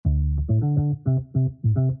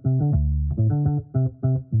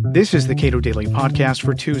This is the Cato Daily Podcast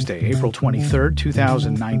for Tuesday, April 23rd,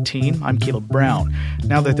 2019. I'm Caleb Brown.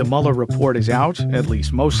 Now that the Mueller report is out, at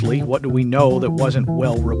least mostly, what do we know that wasn't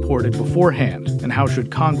well reported beforehand? And how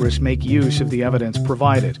should Congress make use of the evidence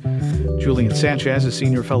provided? Julian Sanchez, a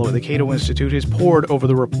senior fellow at the Cato Institute, has pored over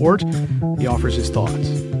the report. He offers his thoughts.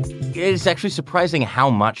 It's actually surprising how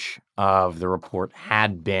much of the report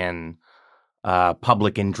had been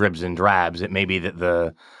public in dribs and drabs. It may be that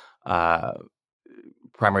the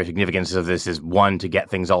primary significance of this is, one, to get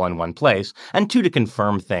things all in one place, and two, to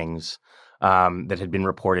confirm things that had been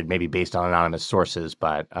reported maybe based on anonymous sources,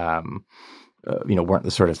 but weren't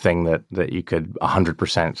the sort of thing that you could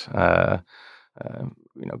 100%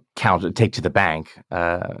 take to the bank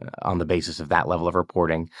on the basis of that level of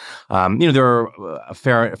reporting. There are a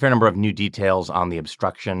fair number of new details on the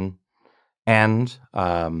obstruction and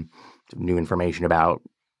new information about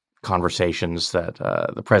conversations that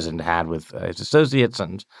the president had with his associates,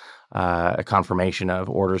 and a confirmation of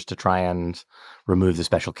orders to try and remove the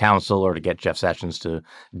special counsel or to get Jeff Sessions to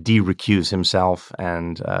de-recuse himself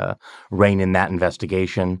and rein in that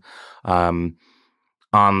investigation. On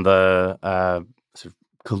the sort of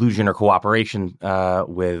collusion or cooperation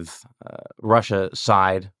with Russia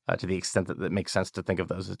side, to the extent that it makes sense to think of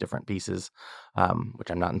those as different pieces,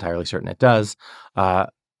 which I'm not entirely certain it does.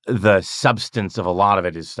 The substance of a lot of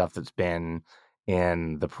it is stuff that's been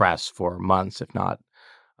in the press for months, if not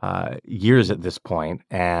years at this point.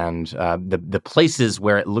 And the places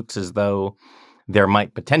where it looks as though there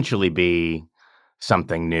might potentially be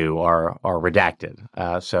something new are redacted.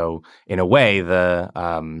 So in a way,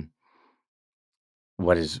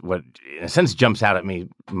 what in a sense jumps out at me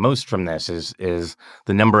most from this is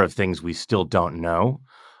the number of things we still don't know,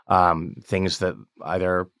 things that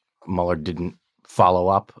either Mueller didn't follow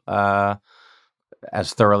up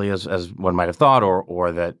as thoroughly as one might have thought,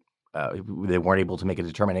 or that they weren't able to make a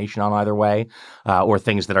determination on either way, or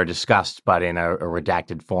things that are discussed but in a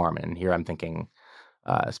redacted form. And here I'm thinking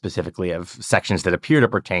specifically of sections that appear to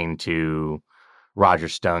pertain to Roger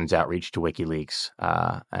Stone's outreach to WikiLeaks,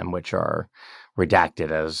 and which are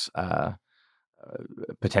redacted as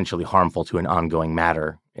potentially harmful to an ongoing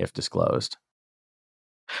matter if disclosed.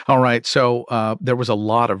 All right. So there was a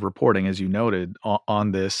lot of reporting, as you noted,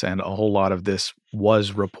 on this, and a whole lot of this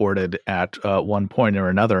was reported at one point or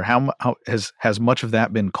another. How has much of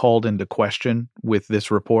that been called into question with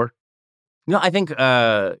this report? I think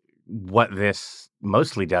what this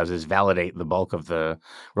mostly does is validate the bulk of the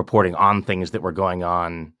reporting on things that were going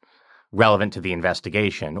on relevant to the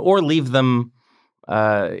investigation, or leave them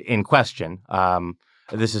in question.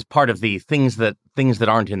 This is part of the things that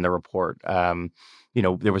aren't in the report.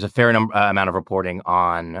 There was a fair amount of reporting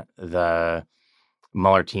on the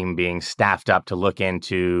Mueller team being staffed up to look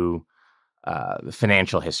into the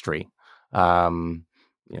financial history,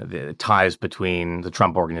 the ties between the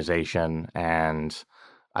Trump organization and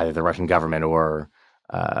either the Russian government or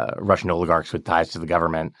Russian oligarchs with ties to the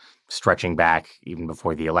government, stretching back even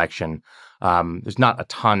before the election. There's not a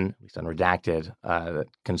ton, at least unredacted, that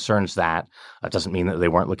concerns that. That doesn't mean that they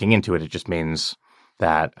weren't looking into it. It just means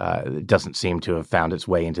that it doesn't seem to have found its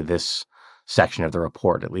way into this section of the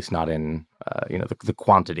report, at least not in the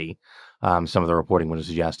quantity some of the reporting would have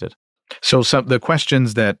suggested. So the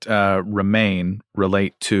questions that remain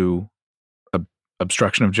relate to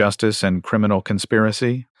obstruction of justice and criminal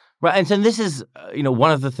conspiracy? Right, and so this is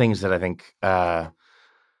one of the things that I think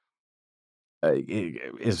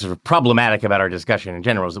is sort of problematic about our discussion in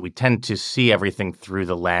general, is that we tend to see everything through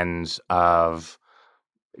the lens of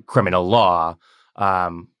criminal law.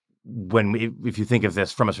 If you think of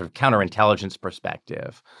this from a sort of counterintelligence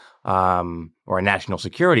perspective, or a national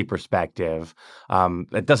security perspective,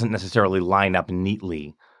 that doesn't necessarily line up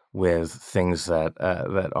neatly with things that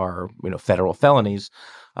are federal felonies.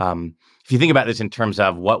 If you think about this in terms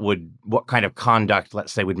of what kind of conduct,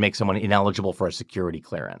 let's say, would make someone ineligible for a security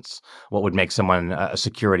clearance, what would make someone a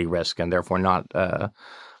security risk and therefore not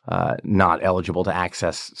eligible to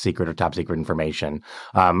access secret or top secret information.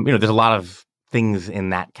 There's a lot of things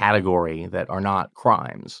in that category that are not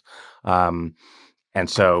crimes. And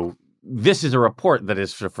so this is a report that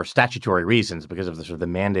is for statutory reasons, because of the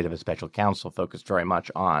mandate of a special counsel, focused very much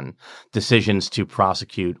on decisions to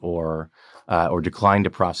prosecute or decline to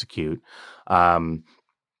prosecute,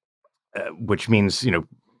 which means,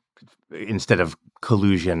 instead of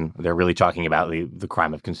collusion, they're really talking about the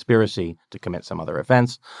crime of conspiracy to commit some other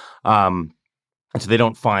offense. And so they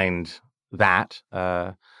don't find that,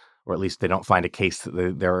 or at least they don't find a case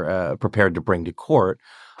that they're prepared to bring to court.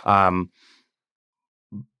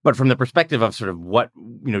 But from the perspective of sort of what,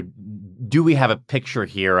 do we have a picture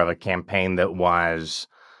here of a campaign that was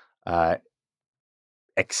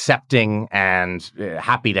accepting and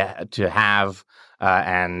happy to have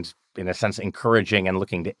and in a sense encouraging and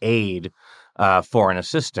looking to aid foreign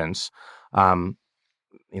assistance?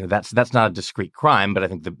 That's not a discrete crime, but I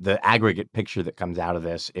think the aggregate picture that comes out of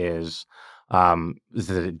this is that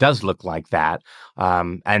it does look like that.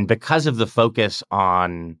 And because of the focus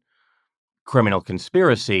on criminal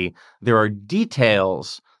conspiracy, there are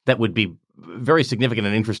details that would be very significant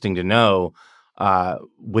and interesting to know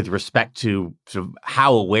with respect to sort of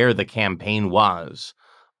how aware the campaign was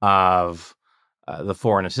of the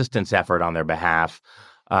foreign assistance effort on their behalf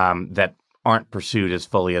that aren't pursued as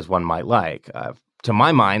fully as one might like. To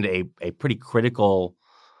my mind, a pretty critical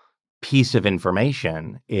piece of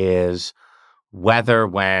information is whether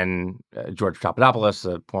when George Papadopoulos,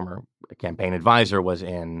 the former campaign advisor, was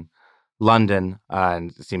in London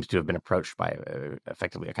and seems to have been approached by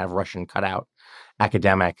effectively a kind of Russian cutout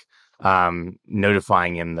academic,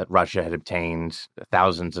 notifying him that Russia had obtained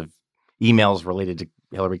thousands of emails related to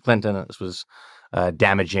Hillary Clinton. This was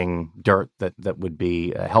damaging dirt that would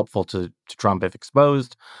be helpful to Trump if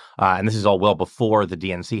exposed. And this is all well before the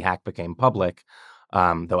DNC hack became public,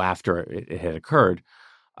 though after it had occurred.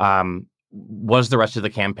 Was the rest of the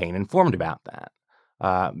campaign informed about that?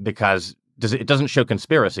 Because it doesn't show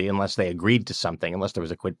conspiracy unless they agreed to something, unless there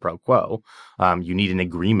was a quid pro quo. You need an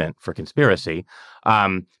agreement for conspiracy.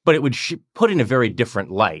 But it would put in a very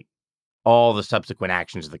different light all the subsequent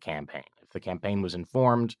actions of the campaign. If the campaign was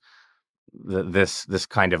informed, this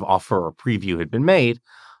kind of offer or preview had been made,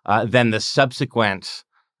 then the subsequent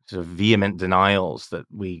sort of vehement denials that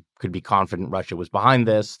we could be confident Russia was behind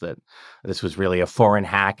this, that this was really a foreign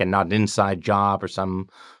hack and not an inside job or some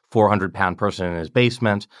 400-pound person in his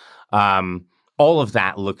basement. All of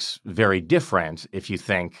that looks very different if you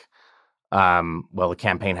think, the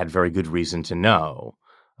campaign had very good reason to know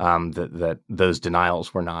that those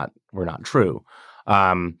denials were not true,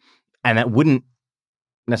 and that wouldn't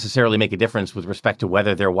necessarily make a difference with respect to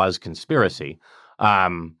whether there was conspiracy,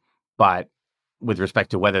 but with respect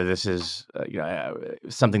to whether this is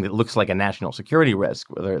something that looks like a national security risk,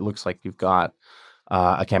 whether it looks like you've got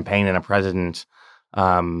a campaign and a president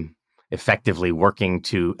effectively working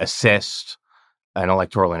to assist an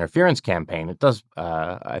electoral interference campaign, it does,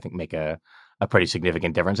 I think, make a pretty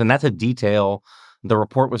significant difference. And that's a detail the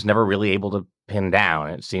report was never really able to pin down.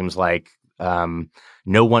 It seems like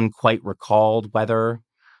no one quite recalled whether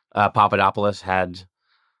Papadopoulos had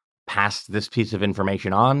passed this piece of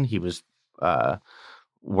information on. He was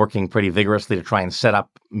working pretty vigorously to try and set up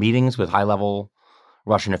meetings with high-level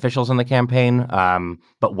Russian officials in the campaign.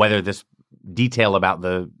 But whether this detail about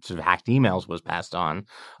the sort of hacked emails was passed on,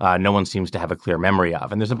 no one seems to have a clear memory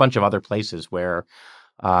of. And there's a bunch of other places where,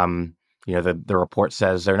 the report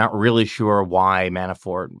says they're not really sure why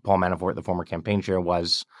Paul Manafort, the former campaign chair,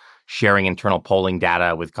 was sharing internal polling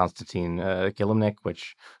data with Konstantin Kilimnik,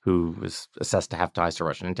 who was assessed to have ties to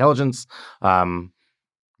Russian intelligence.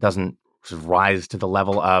 Doesn't sort of rise to the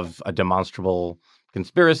level of a demonstrable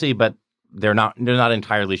conspiracy, but they're not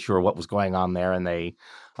entirely sure what was going on there, and they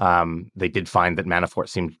did find that Manafort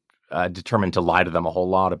seemed determined to lie to them a whole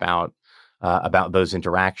lot about those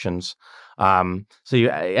interactions. There's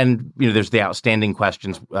the outstanding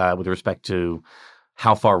questions with respect to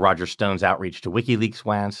how far Roger Stone's outreach to WikiLeaks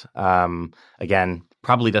went. Again,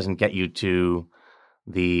 probably doesn't get you to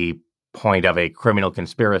the point of a criminal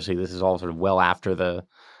conspiracy. This is all sort of well after the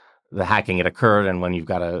hacking had occurred, and when you've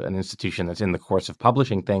got an institution that's in the course of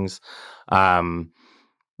publishing things,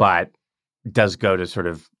 but does go to sort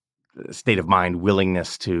of state of mind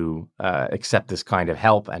willingness to accept this kind of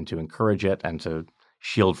help and to encourage it and to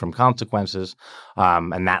shield from consequences.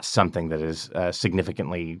 And that's something that is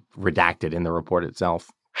significantly redacted in the report itself.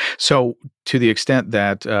 So to the extent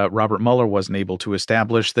that Robert Mueller wasn't able to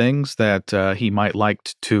establish things that he might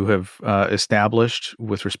like to have established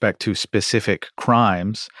with respect to specific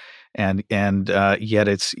crimes, and yet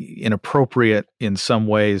it's inappropriate in some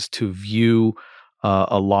ways to view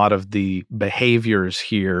a lot of the behaviors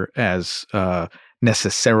here as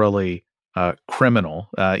necessarily criminal,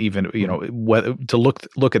 even to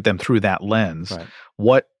look at them through that lens.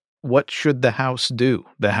 Right. What should the House do?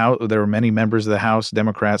 There are many members of the House,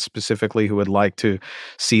 Democrats specifically, who would like to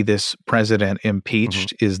see this president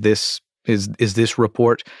impeached. Mm-hmm. Is this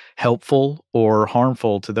report helpful or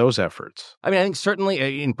harmful to those efforts? I mean, I think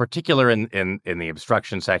certainly, in particular, in the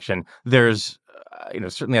obstruction section, there's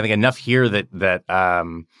certainly I think enough here that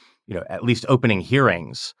at least opening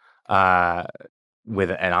hearings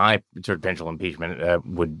with an eye toward potential impeachment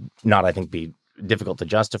would not, I think, be difficult to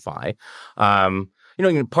justify.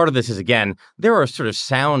 part of this is, again, there are sort of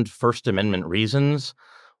sound First Amendment reasons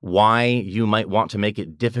why you might want to make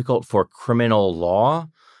it difficult for criminal law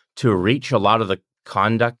to reach a lot of the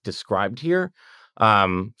conduct described here.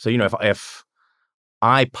 If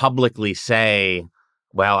I publicly say,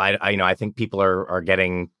 well, I think people are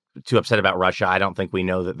getting too upset about Russia. I don't think we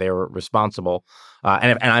know that they were responsible.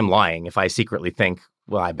 And I'm lying if I secretly think,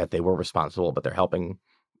 well, I bet they were responsible, but they're helping,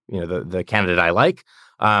 the candidate I like.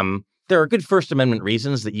 There are good First Amendment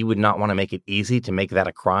reasons that you would not want to make it easy to make that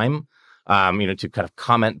a crime. To kind of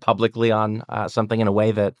comment publicly on something in a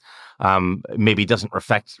way that maybe doesn't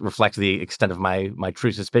reflect the extent of my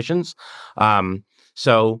true suspicions. It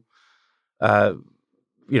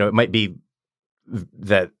might be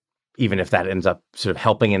that even if that ends up sort of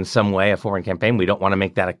helping in some way a foreign campaign, we don't want to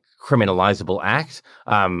make that a criminalizable act.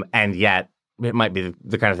 And yet it might be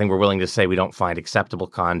the kind of thing we're willing to say we don't find acceptable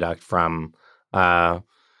conduct from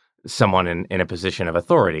someone in a position of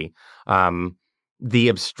authority. The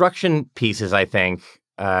obstruction pieces, I think,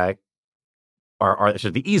 are sort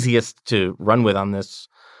of the easiest to run with on this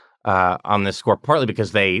score, partly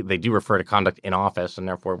because they do refer to conduct in office, and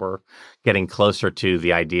therefore we're getting closer to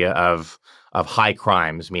the idea of high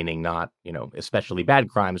crimes, meaning not especially bad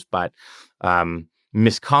crimes, but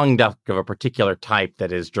misconduct of a particular type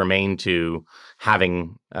that is germane to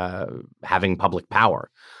having public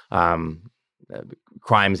power,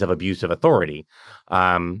 crimes of abuse of authority.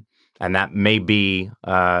 And that may be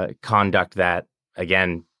conduct that,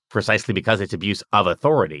 again, precisely because it's abuse of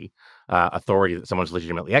authority that someone's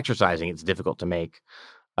legitimately exercising, it's difficult to make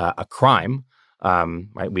a crime.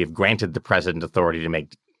 Right? We have granted the president authority to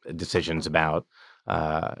make decisions about,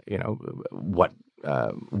 what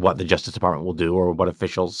the Justice Department will do or what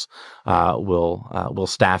officials will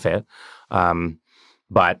staff it.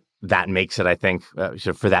 But that makes it, I think,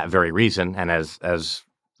 for that very reason, and as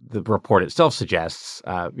the report itself suggests,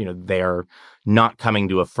 they are not coming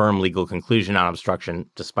to a firm legal conclusion on obstruction,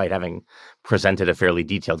 despite having presented a fairly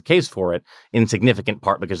detailed case for it, in significant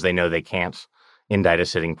part because they know they can't indict a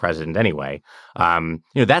sitting president anyway.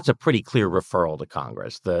 That's a pretty clear referral to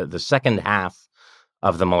Congress. The second half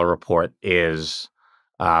of the Mueller report is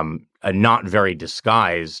a not very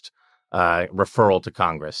disguised referral to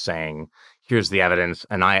Congress, saying, here's the evidence,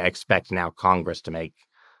 and I expect now Congress to make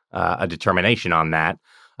a determination on that.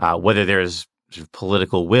 Whether there's sort of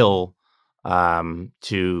political will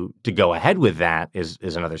to go ahead with that is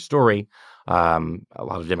another story. A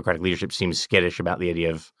lot of Democratic leadership seems skittish about the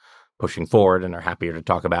idea of pushing forward and are happier to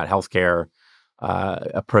talk about healthcare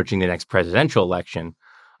approaching the next presidential election.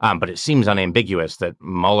 But it seems unambiguous that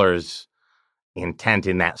Mueller's intent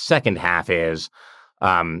in that second half is,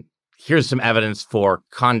 here's some evidence for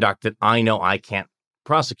conduct that I know I can't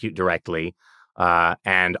prosecute directly.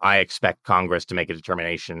 And I expect Congress to make a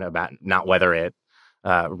determination about not whether it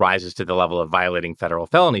rises to the level of violating federal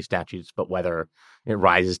felony statutes, but whether it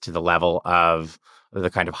rises to the level of the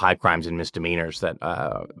kind of high crimes and misdemeanors that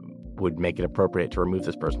would make it appropriate to remove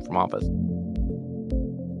this person from office.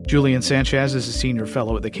 Julian Sanchez is a senior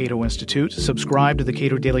fellow at the Cato Institute. Subscribe to the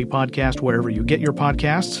Cato Daily Podcast wherever you get your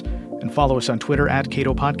podcasts, and follow us on Twitter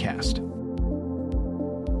 @Cato Podcast.